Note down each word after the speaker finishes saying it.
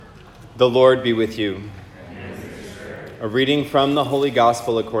The Lord be with you. A reading from the Holy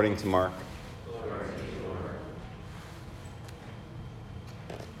Gospel according to Mark.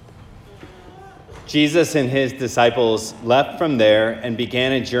 Jesus and his disciples left from there and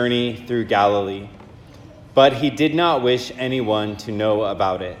began a journey through Galilee, but he did not wish anyone to know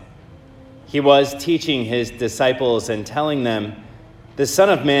about it. He was teaching his disciples and telling them, "The Son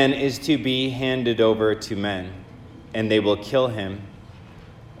of Man is to be handed over to men, and they will kill him.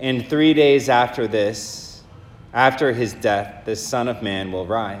 And 3 days after this, after his death, the Son of Man will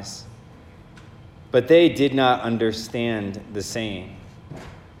rise." But they did not understand the saying,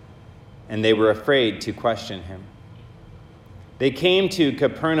 and they were afraid to question him. They came to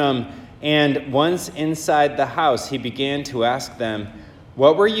Capernaum, and once inside the house, he began to ask them,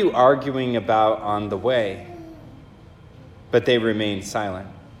 "What were you arguing about on the way?" But they remained silent.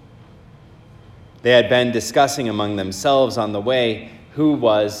 They had been discussing among themselves on the way who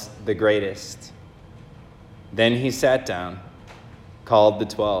was the greatest. Then he sat down, called the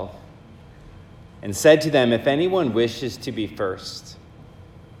 12, and said to them, "If anyone wishes to be first,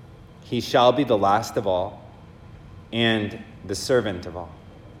 he shall be the last of all and the servant of all."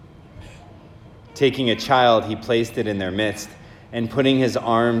 Taking a child, he placed it in their midst, and putting his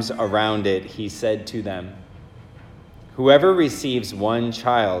arms around it, he said to them, "Whoever receives one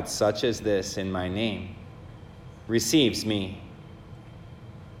child such as this in my name receives me.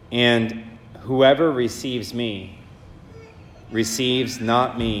 And whoever receives me receives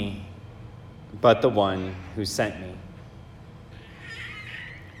not me, but the one who sent me."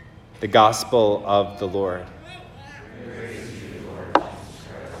 The Gospel of the Lord. Praise to you, Lord Jesus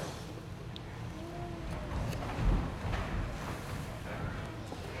Christ.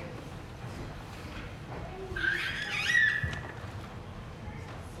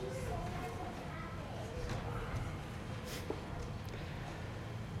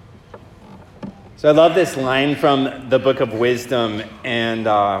 So I love this line from the Book of Wisdom, and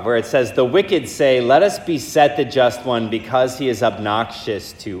where it says, "The wicked say, 'Let us beset the just one because he is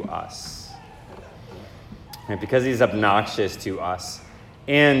obnoxious to us.'" Right, because he's obnoxious to us.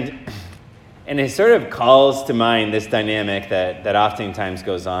 And it sort of calls to mind this dynamic that oftentimes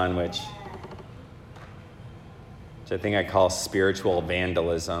goes on, which I think I call spiritual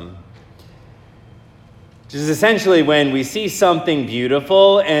vandalism. Which is essentially when we see something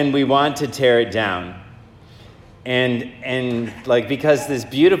beautiful and we want to tear it down. And like, because this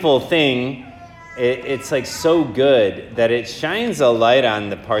beautiful thing, it's like so good that it shines a light on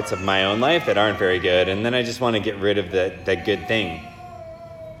the parts of my own life that aren't very good. And then I just want to get rid of that good thing.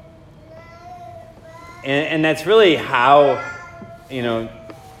 And that's really how,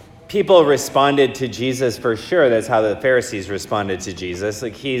 people responded to Jesus for sure. That's how the Pharisees responded to Jesus.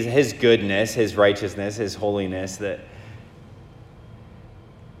 Like his goodness, his righteousness, his holiness, that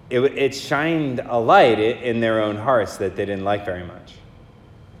it shined a light in their own hearts that they didn't like very much.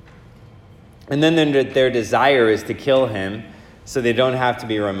 And then their desire is to kill him so they don't have to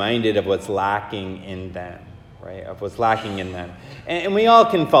be reminded of what's lacking in them, right? Of what's lacking in them. And we all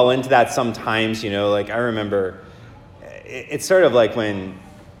can fall into that sometimes, like I remember, it's sort of like when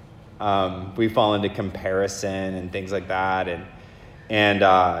we fall into comparison and things like that, and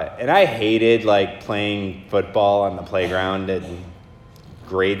I hated like playing football on the playground in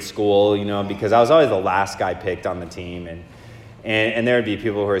grade school, because I was always the last guy picked on the team, and there would be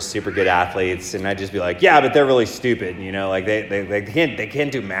people who are super good athletes, and I'd just be like, yeah, but they're really stupid, like they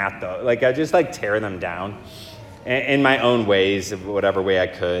can't do math though. Like I just like tear them down in my own ways, whatever way I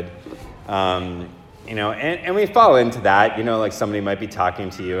could. And we fall into that, like somebody might be talking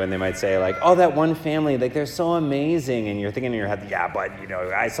to you and they might say like, "Oh, that one family, like they're so amazing." And you're thinking in your head, "Yeah, but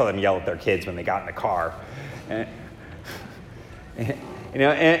I saw them yell at their kids when they got in the car."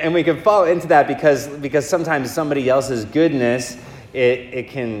 And we can fall into that because sometimes somebody else's goodness, it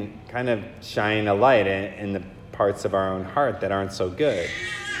can kind of shine a light in the parts of our own heart that aren't so good.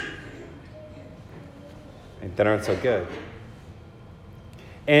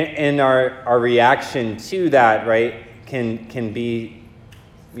 And our reaction to that, right, can be,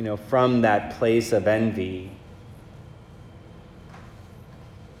 from that place of envy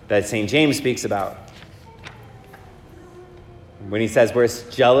that St. James speaks about. When he says, "Where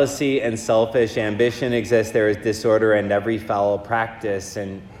jealousy and selfish ambition exist, there is disorder and every foul practice."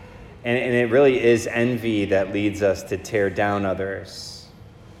 And it really is envy that leads us to tear down others.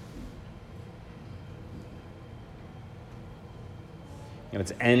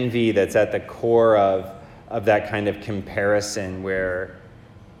 It's envy that's at the core of that kind of comparison where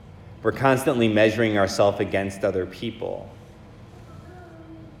we're constantly measuring ourselves against other people.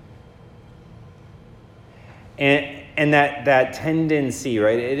 And And that tendency,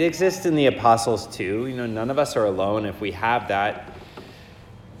 right, it exists in the apostles too. None of us are alone if we have that.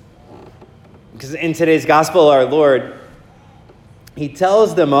 Because in today's gospel, our Lord, he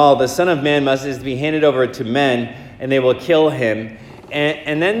tells them all, the Son of Man must be handed over to men, and they will kill him.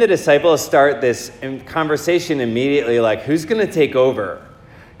 And then the disciples start this conversation immediately, like, who's going to take over?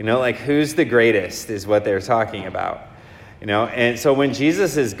 Who's the greatest is what they're talking about. And so when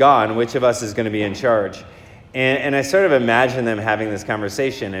Jesus is gone, which of us is going to be in charge? And I sort of imagine them having this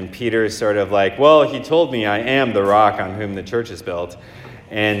conversation, and Peter's sort of like, well, he told me I am the rock on whom the church is built.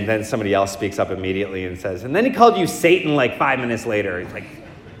 And then somebody else speaks up immediately and says, and then he called you Satan like 5 minutes later. He's like,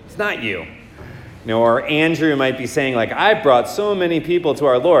 it's not you. Or Andrew might be saying, like, I brought so many people to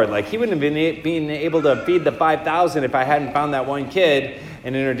our Lord. Like, he wouldn't have been able to feed the 5,000 if I hadn't found that one kid.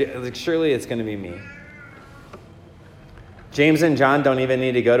 And surely it's going to be me. James and John don't even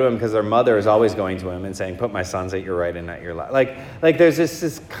need to go to him because their mother is always going to him and saying, put my sons at your right and at your left. Like there's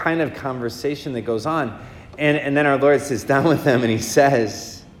this kind of conversation that goes on. And then our Lord sits down with them and he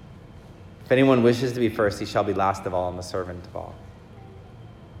says, if anyone wishes to be first, he shall be last of all and the servant of all.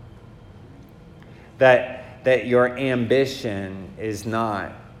 That your ambition is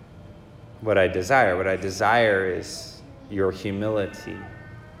not what I desire. What I desire is your humility,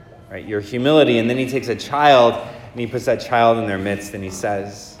 right? Your humility. And then he takes a child and he puts that child in their midst and he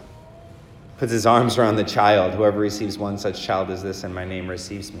says, puts his arms around the child. Whoever receives one such child as this in my name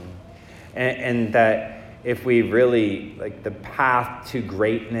receives me. And that if we really, like, the path to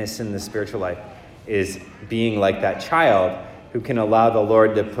greatness in the spiritual life is being like that child who can allow the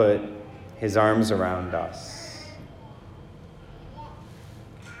Lord to put his arms around us.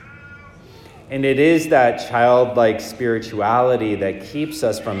 And it is that childlike spirituality that keeps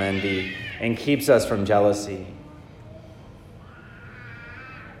us from envy and keeps us from jealousy.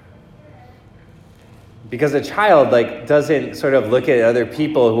 Because a child, doesn't sort of look at other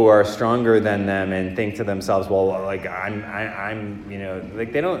people who are stronger than them and think to themselves, well, like, I'm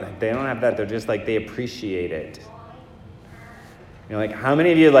they don't have that. They're just like, they appreciate it. How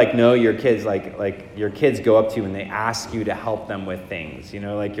many of you know your kids, like your kids go up to you and they ask you to help them with things,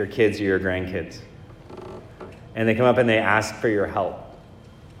 like your kids or your grandkids. And they come up and they ask for your help.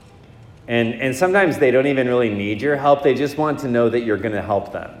 And sometimes they don't even really need your help. They just want to know that you're going to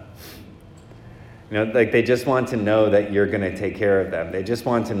help them. They just want to know that you're going to take care of them. They just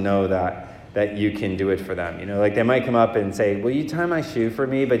want to know that you can do it for them. They might come up and say, will you tie my shoe for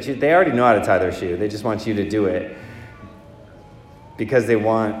me? But they already know how to tie their shoe. They just want you to do it because they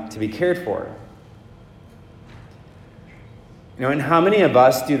want to be cared for. And how many of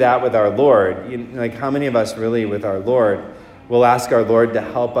us do that with our Lord? How many of us really with our Lord will ask our Lord to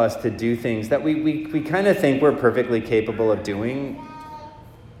help us to do things that we kind of think we're perfectly capable of doing?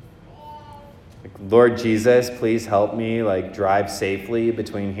 Lord Jesus, please help me drive safely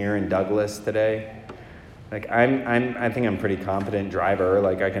between here and Douglas today. I think I'm a pretty competent driver,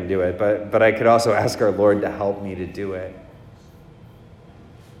 I can do it, but I could also ask our Lord to help me to do it.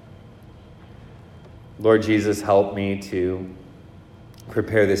 Lord Jesus, help me to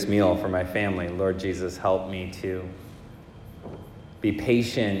prepare this meal for my family. Lord Jesus, help me to be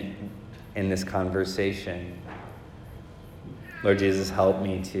patient in this conversation. Lord Jesus, help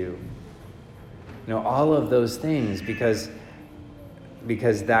me to all of those things, because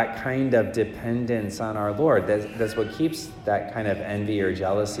that kind of dependence on our Lord, that's what keeps that kind of envy or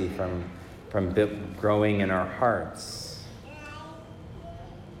jealousy from growing in our hearts.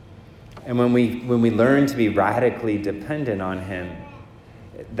 And when we learn to be radically dependent on him,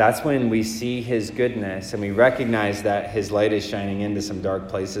 that's when we see his goodness and we recognize that his light is shining into some dark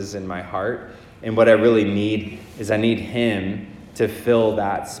places in my heart. And what I really need is I need him to fill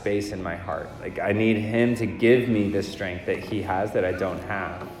that space in my heart. I need him to give me the strength that he has that I don't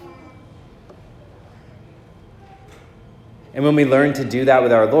have. And when we learn to do that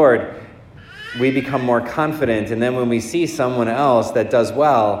with our Lord, we become more confident. And then when we see someone else that does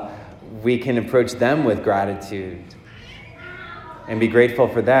well, we can approach them with gratitude and be grateful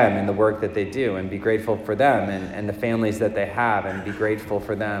for them and the work that they do, and be grateful for them and the families that they have, and be grateful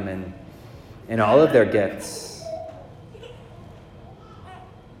for them and all of their gifts.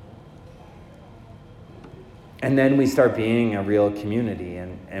 And then we start being a real community,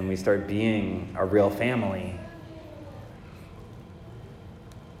 and we start being a real family.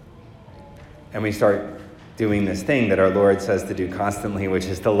 And we start doing this thing that our Lord says to do constantly, which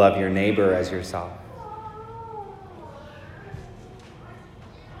is to love your neighbor as yourself.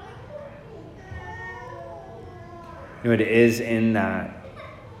 It is in that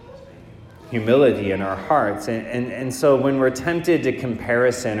humility in our hearts. And so when we're tempted to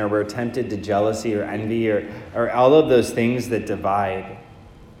comparison, or we're tempted to jealousy or envy, or or all of those things that divide.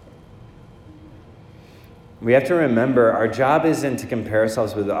 We have to remember our job isn't to compare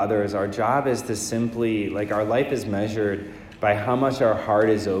ourselves with others. Our job is to simply, our life is measured by how much our heart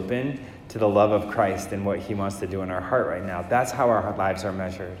is open to the love of Christ and what he wants to do in our heart right now. That's how our lives are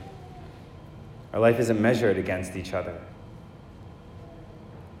measured. Our life isn't measured against each other.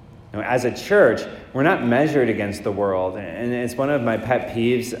 Now, as a church, we're not measured against the world. And it's one of my pet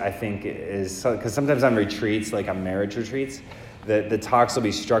peeves, I think, is because sometimes on retreats, like on marriage retreats, the talks will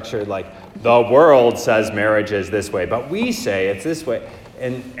be structured like, the world says marriage is this way, but we say it's this way.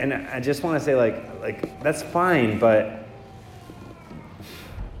 And I just want to say, that's fine, but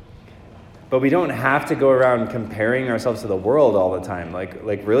we don't have to go around comparing ourselves to the world all the time.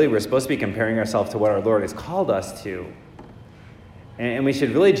 Really, we're supposed to be comparing ourselves to what our Lord has called us to. And we should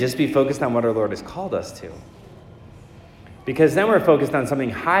really just be focused on what our Lord has called us to. Because then we're focused on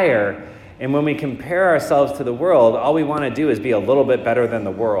something higher. And when we compare ourselves to the world, all we want to do is be a little bit better than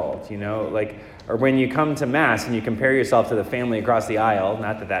the world, or when you come to Mass and you compare yourself to the family across the aisle,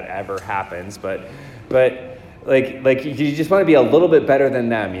 not that that ever happens, but you just want to be a little bit better than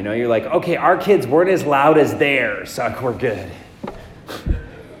them, You're like, okay, our kids weren't as loud as theirs, so we're good.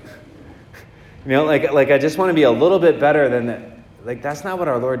 I just want to be a little bit better than that. That's not what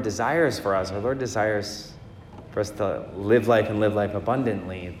our Lord desires for us. Our Lord desires for us to live life and live life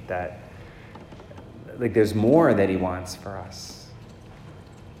abundantly, that there's more that he wants for us.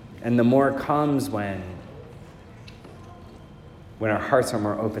 And the more comes when our hearts are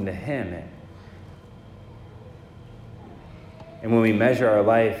more open to him. And when we measure our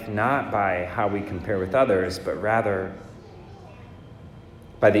life not by how we compare with others, but rather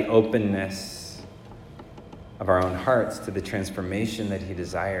by the openness of our own hearts to the transformation that he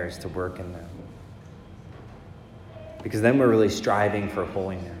desires to work in them. Because then we're really striving for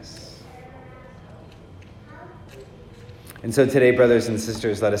holiness. And so today, brothers and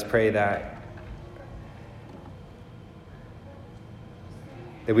sisters, let us pray that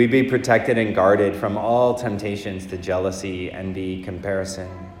we be protected and guarded from all temptations to jealousy, envy, comparison.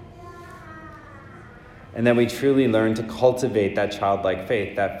 And that we truly learn to cultivate that childlike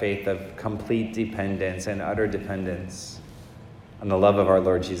faith, that faith of complete dependence and utter dependence on the love of our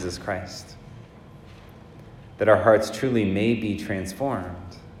Lord Jesus Christ. That our hearts truly may be transformed.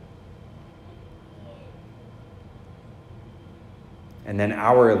 And then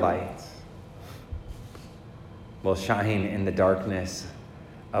our light will shine in the darkness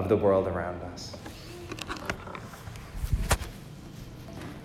of the world around us.